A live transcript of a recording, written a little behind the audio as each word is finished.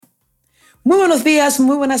Muy buenos días,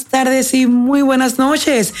 muy buenas tardes y muy buenas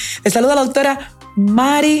noches. Les saluda la doctora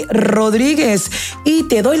Mari Rodríguez y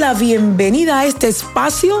te doy la bienvenida a este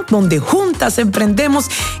espacio donde juntas emprendemos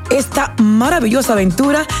esta maravillosa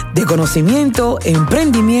aventura de conocimiento,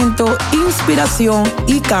 emprendimiento, inspiración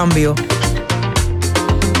y cambio.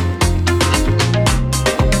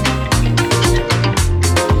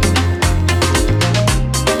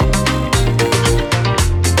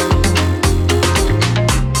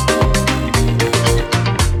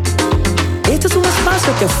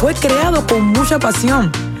 Que fue creado con mucha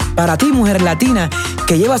pasión para ti, mujer latina,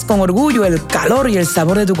 que llevas con orgullo el calor y el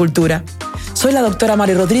sabor de tu cultura. Soy la doctora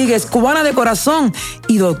Mari Rodríguez, cubana de corazón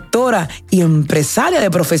y doctora y empresaria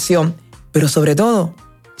de profesión. Pero sobre todo,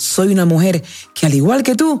 soy una mujer que, al igual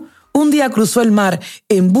que tú, un día cruzó el mar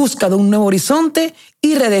en busca de un nuevo horizonte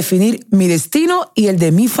y redefinir mi destino y el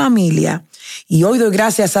de mi familia. Y hoy doy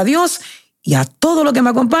gracias a Dios y a todo lo que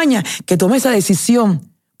me acompaña que tomé esa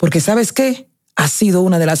decisión. Porque ¿sabes qué? Ha sido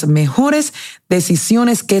una de las mejores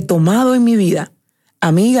decisiones que he tomado en mi vida.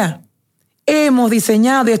 Amiga, hemos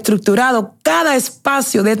diseñado y estructurado cada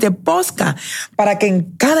espacio de este podcast para que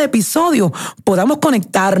en cada episodio podamos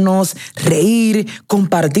conectarnos, reír,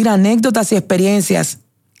 compartir anécdotas y experiencias,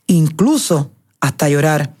 incluso hasta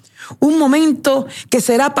llorar. Un momento que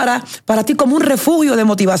será para ti como un refugio de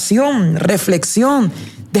motivación, reflexión,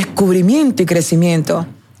 descubrimiento y crecimiento.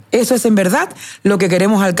 Eso es en verdad lo que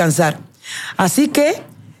queremos alcanzar. Así que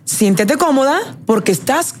siéntete cómoda porque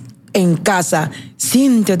estás en casa.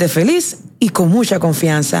 Siéntete feliz y con mucha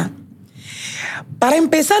confianza. Para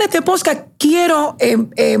empezar este podcast quiero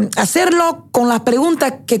hacerlo con las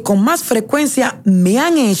preguntas que con más frecuencia me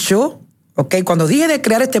han hecho. Okay, cuando dije de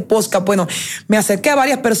crear este podcast, bueno, me acerqué a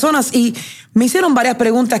varias personas y me hicieron varias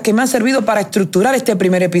preguntas que me han servido para estructurar este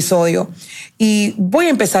primer episodio. Y voy a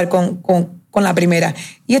empezar con la primera.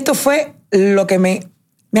 Y esto fue lo que me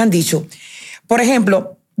han dicho. Por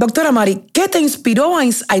ejemplo, doctora Mari, ¿qué te inspiró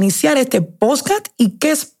a iniciar este podcast y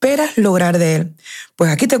qué esperas lograr de él? Pues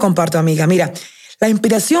aquí te comparto, amiga. Mira, la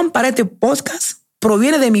inspiración para este podcast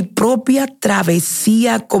proviene de mi propia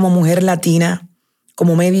travesía como mujer latina,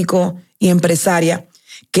 como médico y empresaria,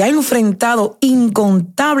 que ha enfrentado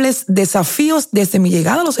incontables desafíos desde mi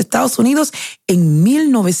llegada a los Estados Unidos en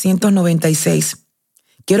 1996.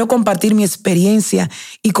 Quiero compartir mi experiencia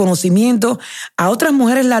y conocimiento a otras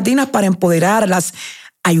mujeres latinas para empoderarlas,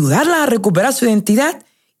 ayudarlas a recuperar su identidad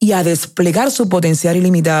y a desplegar su potencial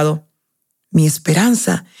ilimitado. Mi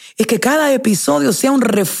esperanza es que cada episodio sea un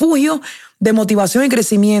refugio de motivación y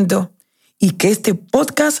crecimiento y que este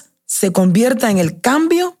podcast se convierta en el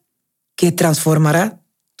cambio que transformará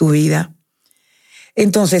tu vida.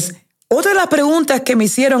 Entonces, otra de las preguntas que me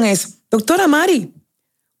hicieron es, doctora Mari,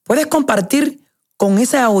 ¿puedes compartir con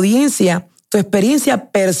esa audiencia tu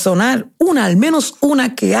experiencia personal, al menos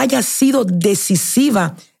una que haya sido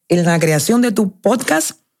decisiva en la creación de tu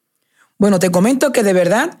podcast? Bueno, te comento que de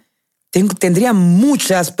verdad tendría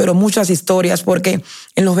muchas, pero muchas historias, porque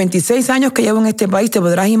en los 26 años que llevo en este país te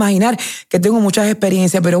podrás imaginar que tengo muchas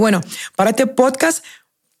experiencias. Pero bueno, para este podcast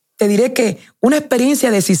te diré que una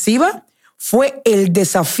experiencia decisiva fue el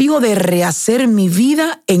desafío de rehacer mi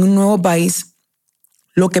vida en un nuevo país,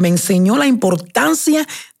 lo que me enseñó la importancia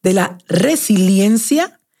de la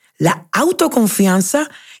resiliencia, la autoconfianza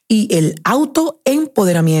y el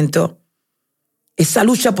autoempoderamiento. Esa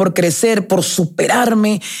lucha por crecer, por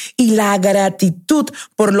superarme y la gratitud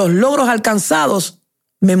por los logros alcanzados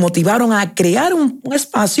me motivaron a crear un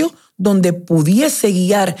espacio donde pudiese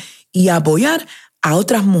guiar y apoyar a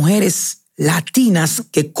otras mujeres latinas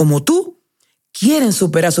que, como tú, quieren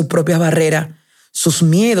superar sus propias barreras, sus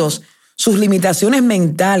miedos, sus limitaciones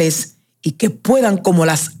mentales y que puedan, como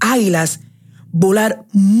las águilas, volar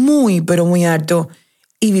muy, pero muy alto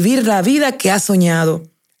y vivir la vida que has soñado,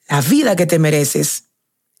 la vida que te mereces.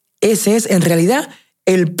 Ese es, en realidad,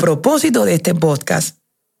 el propósito de este podcast.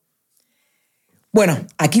 Bueno,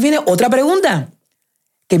 aquí viene otra pregunta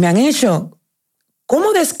que me han hecho.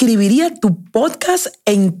 ¿Cómo describiría tu podcast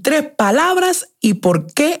en 3 palabras y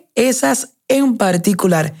por qué esas en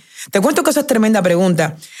particular? Te cuento que esa es tremenda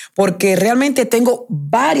pregunta, porque realmente tengo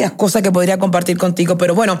varias cosas que podría compartir contigo,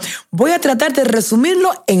 pero bueno, voy a tratar de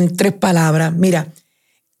resumirlo en 3 palabras. Mira,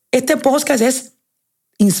 este podcast es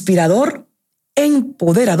inspirador,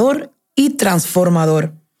 empoderador y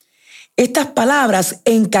transformador. Estas palabras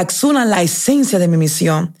encapsulan la esencia de mi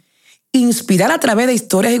misión: inspirar a través de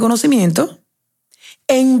historias y conocimiento,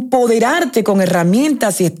 empoderarte con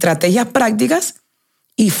herramientas y estrategias prácticas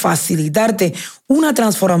y facilitarte una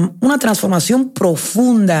transformación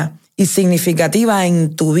profunda y significativa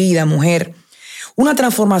en tu vida, mujer. Una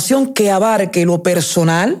transformación que abarque lo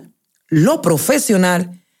personal, lo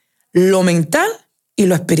profesional, lo mental y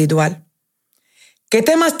lo espiritual. ¿Qué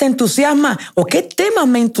temas te entusiasma o qué temas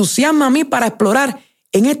me entusiasma a mí para explorar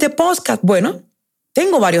en este podcast? Bueno,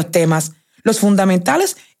 tengo varios temas. Los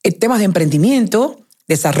fundamentales, temas de emprendimiento,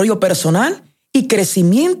 desarrollo personal y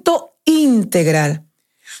crecimiento integral.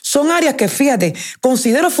 Son áreas que, fíjate,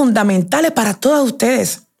 considero fundamentales para todas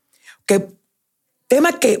ustedes.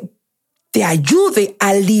 Temas que te ayude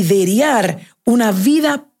a liderar una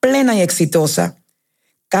vida plena y exitosa.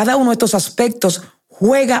 Cada uno de estos aspectos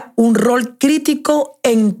juega un rol crítico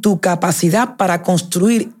en tu capacidad para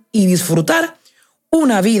construir y disfrutar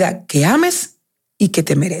una vida que ames y que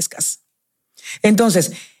te merezcas.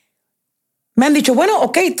 Entonces, me han dicho, bueno,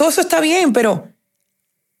 ok, todo eso está bien, pero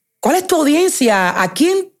 ¿cuál es tu audiencia? ¿A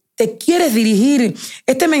quién te quieres dirigir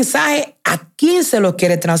este mensaje? ¿A quién se lo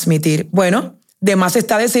quieres transmitir? Bueno, de más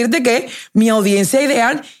está decirte que mi audiencia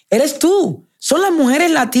ideal eres tú. Son las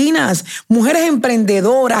mujeres latinas, mujeres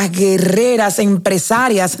emprendedoras, guerreras,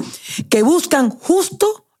 empresarias, que buscan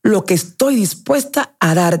justo lo que estoy dispuesta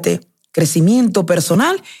a darte: crecimiento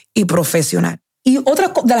personal y profesional. Y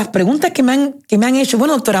otra de las preguntas que me han hecho,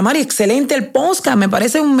 bueno, doctora Mari, excelente el podcast, me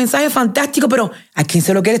parece un mensaje fantástico, pero ¿a quién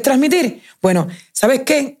se lo quieres transmitir? Bueno, ¿sabes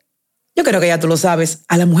qué? Yo creo que ya tú lo sabes,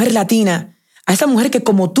 a la mujer latina, a esa mujer que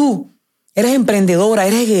como tú eres emprendedora,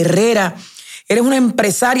 eres guerrera, eres una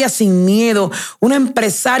empresaria sin miedo, una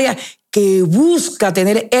empresaria que busca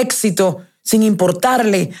tener éxito sin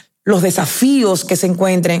importarle los desafíos que se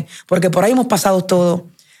encuentren, porque por ahí hemos pasado todo.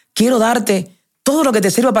 Quiero darte todo lo que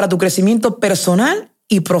te sirva para tu crecimiento personal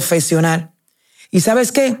y profesional. ¿Y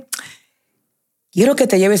sabes qué? Quiero que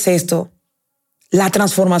te lleves esto. La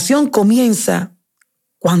transformación comienza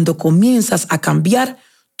cuando comienzas a cambiar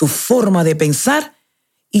tu forma de pensar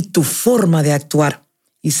y tu forma de actuar.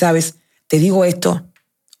 Y sabes, te digo esto,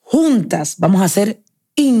 juntas vamos a ser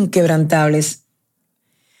inquebrantables.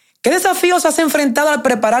 ¿Qué desafíos has enfrentado al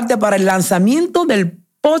prepararte para el lanzamiento del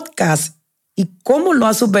podcast? ¿Y cómo lo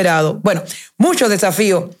has superado? Bueno, muchos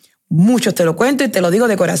desafíos, muchos te lo cuento y te lo digo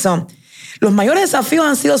de corazón. Los mayores desafíos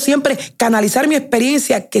han sido siempre canalizar mi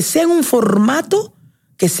experiencia, que sea en un formato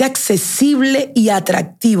que sea accesible y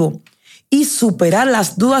atractivo, y superar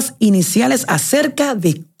las dudas iniciales acerca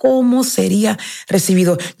de cómo sería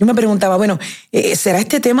recibido. Yo me preguntaba, bueno, ¿será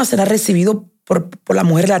este tema será recibido por la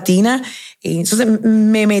mujer latina? Entonces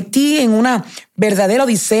me metí en una verdadera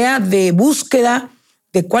odisea de búsqueda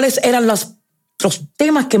de cuáles eran los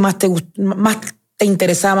temas que más te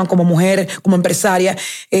interesaban como mujer, como empresaria,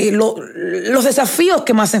 los desafíos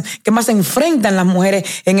que más se enfrentan las mujeres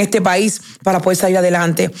en este país para poder salir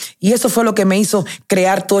adelante. Y eso fue lo que me hizo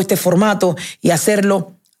crear todo este formato y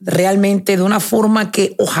hacerlo realmente de una forma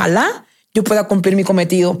que ojalá yo pueda cumplir mi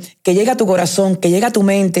cometido, que llegue a tu corazón, que llegue a tu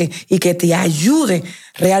mente y que te ayude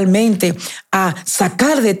realmente a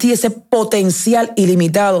sacar de ti ese potencial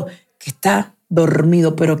ilimitado que está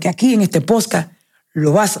dormido, pero que aquí en este podcast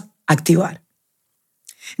lo vas a activar.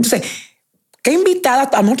 Entonces, ¿qué invitadas?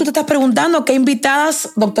 A lo mejor tú te estás preguntando qué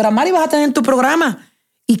invitadas, doctora Mari, vas a tener en tu programa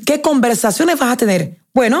y qué conversaciones vas a tener.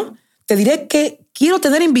 Bueno, te diré que quiero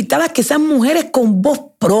tener invitadas que sean mujeres con voz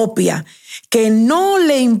propia, que no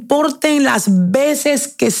le importen las veces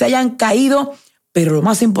que se hayan caído, pero lo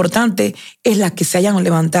más importante es las que se hayan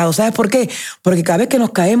levantado. ¿Sabes por qué? Porque cada vez que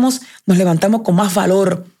nos caemos, nos levantamos con más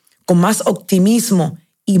valor, con más optimismo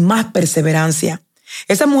y más perseverancia.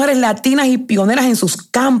 Esas mujeres latinas y pioneras en sus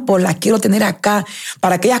campos las quiero tener acá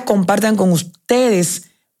para que ellas compartan con ustedes,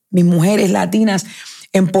 mis mujeres latinas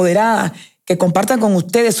empoderadas, que compartan con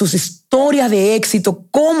ustedes sus historias de éxito,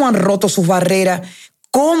 cómo han roto sus barreras,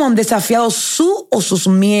 cómo han desafiado sus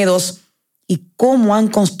miedos y cómo han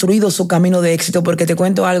construido su camino de éxito. Porque te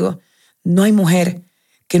cuento algo, no hay mujer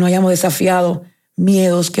que no hayamos desafiado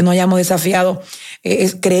miedos, que no hayamos desafiado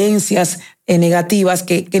creencias negativas,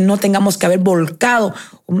 que no tengamos que haber volcado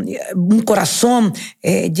un corazón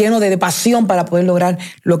lleno de pasión para poder lograr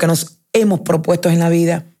lo que nos hemos propuesto en la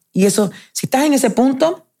vida. Y eso, si estás en ese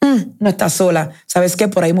punto, no estás sola. ¿Sabes qué?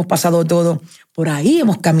 Por ahí hemos pasado todo. Por ahí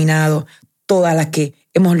hemos caminado todas las que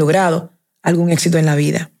hemos logrado algún éxito en la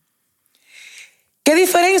vida. ¿Qué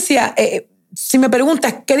diferencia? Si me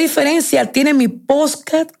preguntas, ¿qué diferencia tiene mi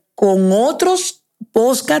podcast con otros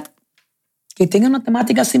podcasts que tengan una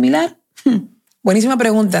temática similar? Buenísima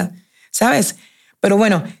pregunta, ¿sabes? Pero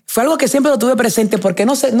bueno, fue algo que siempre lo tuve presente porque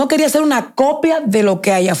no quería ser una copia de lo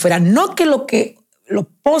que hay afuera. No que los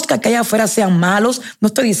podcasts que hay afuera sean malos, no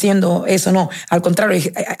estoy diciendo eso, no. Al contrario,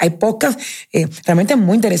 hay podcasts realmente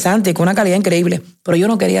muy interesantes, con una calidad increíble, pero yo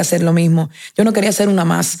no quería hacer lo mismo. Yo no quería ser una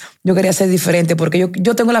más, yo quería ser diferente porque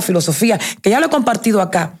yo tengo la filosofía, que ya lo he compartido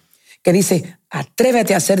acá, que dice,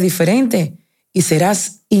 atrévete a ser diferente y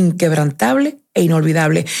serás inquebrantable e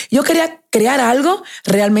inolvidable. Yo quería crear algo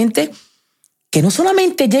realmente que no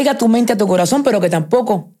solamente llegue a tu mente, a tu corazón, pero que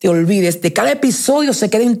tampoco te olvides de cada episodio se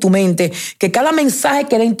quede en tu mente, que cada mensaje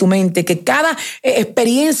quede en tu mente, que cada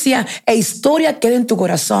experiencia e historia quede en tu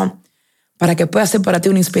corazón para que pueda ser para ti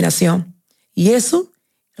una inspiración. Y eso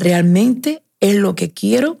realmente es lo que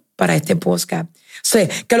quiero para este podcast. O sea,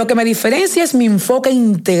 que lo que me diferencia es mi enfoque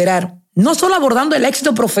integral, no solo abordando el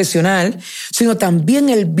éxito profesional, sino también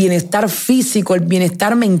el bienestar físico, el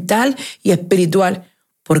bienestar mental y espiritual.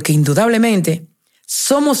 Porque indudablemente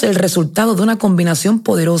somos el resultado de una combinación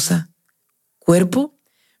poderosa. Cuerpo,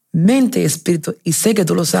 mente y espíritu. Y sé que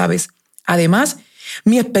tú lo sabes. Además,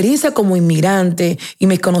 mi experiencia como inmigrante y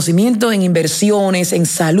mis conocimientos en inversiones, en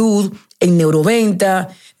salud, en neuroventa,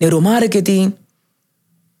 neuromarketing,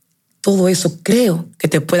 todo eso creo que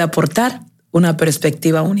te puede aportar una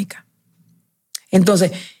perspectiva única.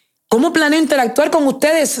 Entonces, ¿cómo planeo interactuar con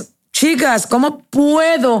ustedes? Chicas, ¿cómo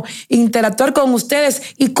puedo interactuar con ustedes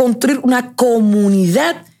y construir una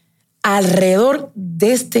comunidad alrededor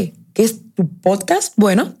de este, que es tu podcast?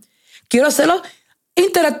 Bueno, quiero hacerlo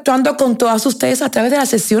interactuando con todas ustedes a través de las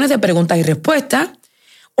sesiones de preguntas y respuestas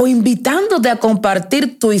o invitándote a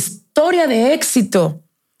compartir tu historia de éxito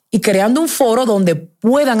y creando un foro donde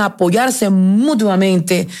puedan apoyarse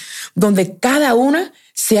mutuamente, donde cada una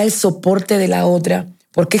sea el soporte de la otra,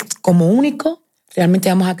 porque como único realmente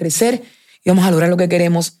vamos a crecer y vamos a lograr lo que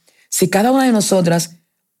queremos. Si cada una de nosotras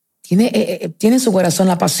tiene en su corazón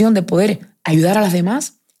la pasión de poder ayudar a las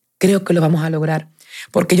demás, creo que lo vamos a lograr.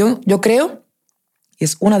 Porque yo creo, y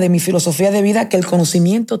es una de mis filosofías de vida, que el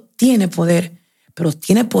conocimiento tiene poder, pero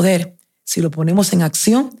tiene poder si lo ponemos en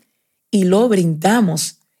acción y lo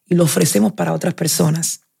brindamos y lo ofrecemos para otras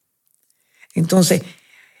personas. Entonces,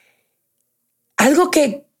 algo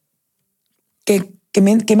que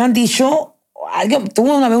me han dicho,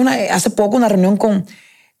 tuve hace poco una reunión con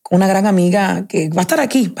una gran amiga que va a estar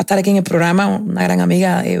aquí en el programa, una gran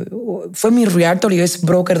amiga, fue mi realtor y es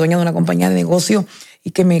broker, dueña de una compañía de negocio,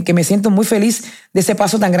 y que me siento muy feliz de ese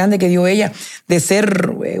paso tan grande que dio ella, de ser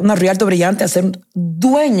una realtor brillante a ser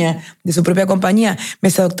dueña de su propia compañía. Me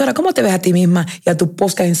dice, doctora, ¿cómo te ves a ti misma y a tu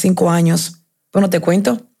podcast en 5 años? Bueno, te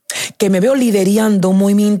cuento que me veo liderando un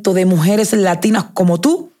movimiento de mujeres latinas como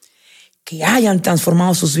tú que hayan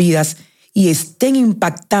transformado sus vidas y estén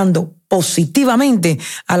impactando positivamente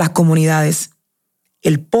a las comunidades.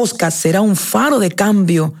 El podcast será un faro de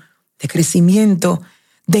cambio, de crecimiento,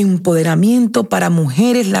 de empoderamiento para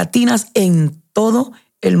mujeres latinas en todo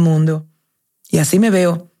el mundo. Y así me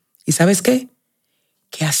veo. ¿Y sabes qué?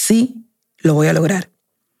 Que así lo voy a lograr.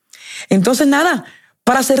 Entonces, nada,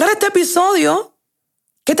 para cerrar este episodio,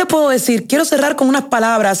 ¿qué te puedo decir? Quiero cerrar con unas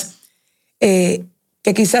palabras que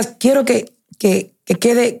quizás quiero que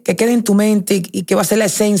quede en tu mente y que va a ser la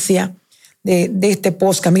esencia de este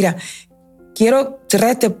podcast. Mira, quiero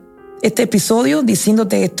cerrar este episodio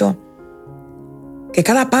diciéndote esto, que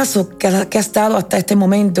cada paso que has dado hasta este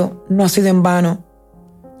momento no ha sido en vano,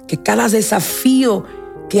 que cada desafío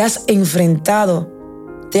que has enfrentado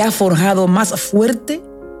te ha forjado más fuerte,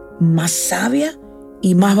 más sabia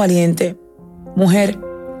y más valiente. Mujer,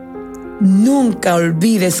 nunca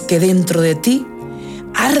olvides que dentro de ti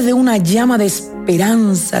arde una llama de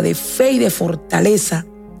esperanza, de fe y de fortaleza,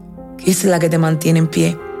 que es la que te mantiene en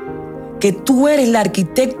pie. Que tú eres la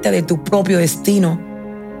arquitecta de tu propio destino,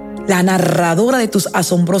 la narradora de tus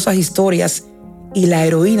asombrosas historias y la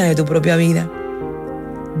heroína de tu propia vida.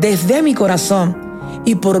 Desde mi corazón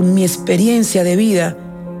y por mi experiencia de vida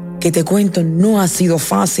que te cuento no ha sido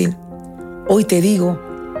fácil, hoy te digo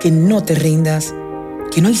que no te rindas,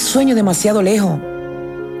 que no hay sueño demasiado lejos,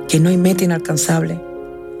 que no hay meta inalcanzable.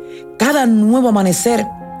 Cada nuevo amanecer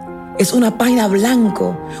es una página en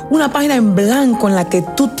blanco en la que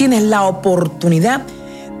tú tienes la oportunidad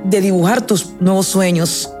de dibujar tus nuevos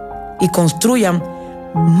sueños y construyan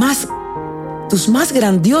tus más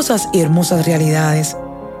grandiosas y hermosas realidades.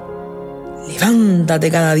 Levántate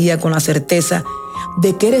cada día con la certeza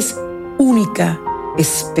de que eres única,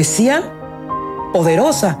 especial,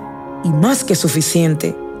 poderosa y más que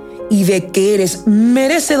suficiente, y de que eres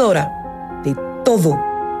merecedora de todo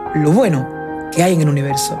lo bueno que hay en el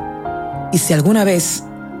universo. Y si alguna vez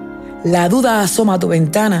la duda asoma a tu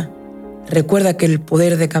ventana, recuerda que el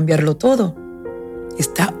poder de cambiarlo todo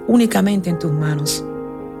está únicamente en tus manos.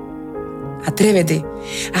 Atrévete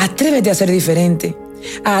a ser diferente.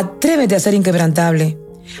 Atrévete a ser inquebrantable.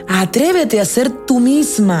 Atrévete a ser tú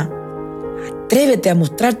misma. Atrévete a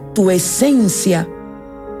mostrar tu esencia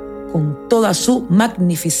con toda su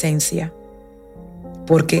magnificencia.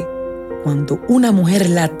 Porque cuando una mujer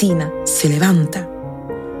latina se levanta,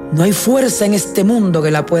 no hay fuerza en este mundo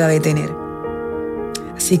que la pueda detener.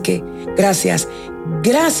 Así que gracias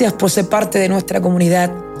por ser parte de nuestra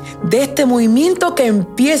comunidad, de este movimiento que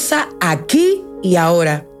empieza aquí y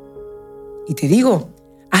ahora. Y te digo,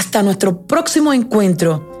 hasta nuestro próximo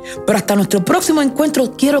encuentro. Pero hasta nuestro próximo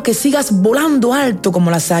encuentro quiero que sigas volando alto como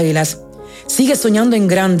las águilas. Sigue soñando en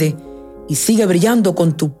grande y sigue brillando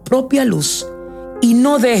con tu propia luz. Y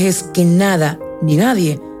no dejes que nada ni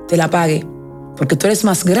nadie te la apague, porque tú eres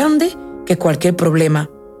más grande que cualquier problema,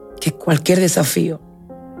 que cualquier desafío.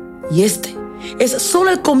 Y este es solo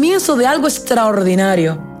el comienzo de algo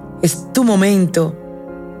extraordinario. Es tu momento.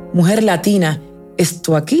 Mujer latina, es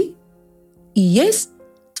tu aquí y es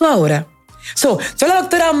tu ahora. Soy la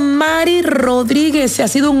doctora Mari Rodríguez y ha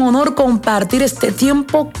sido un honor compartir este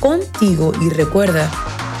tiempo contigo. Y recuerda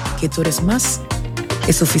que tú eres más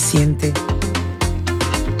que suficiente.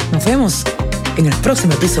 Nos vemos en el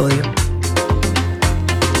próximo episodio.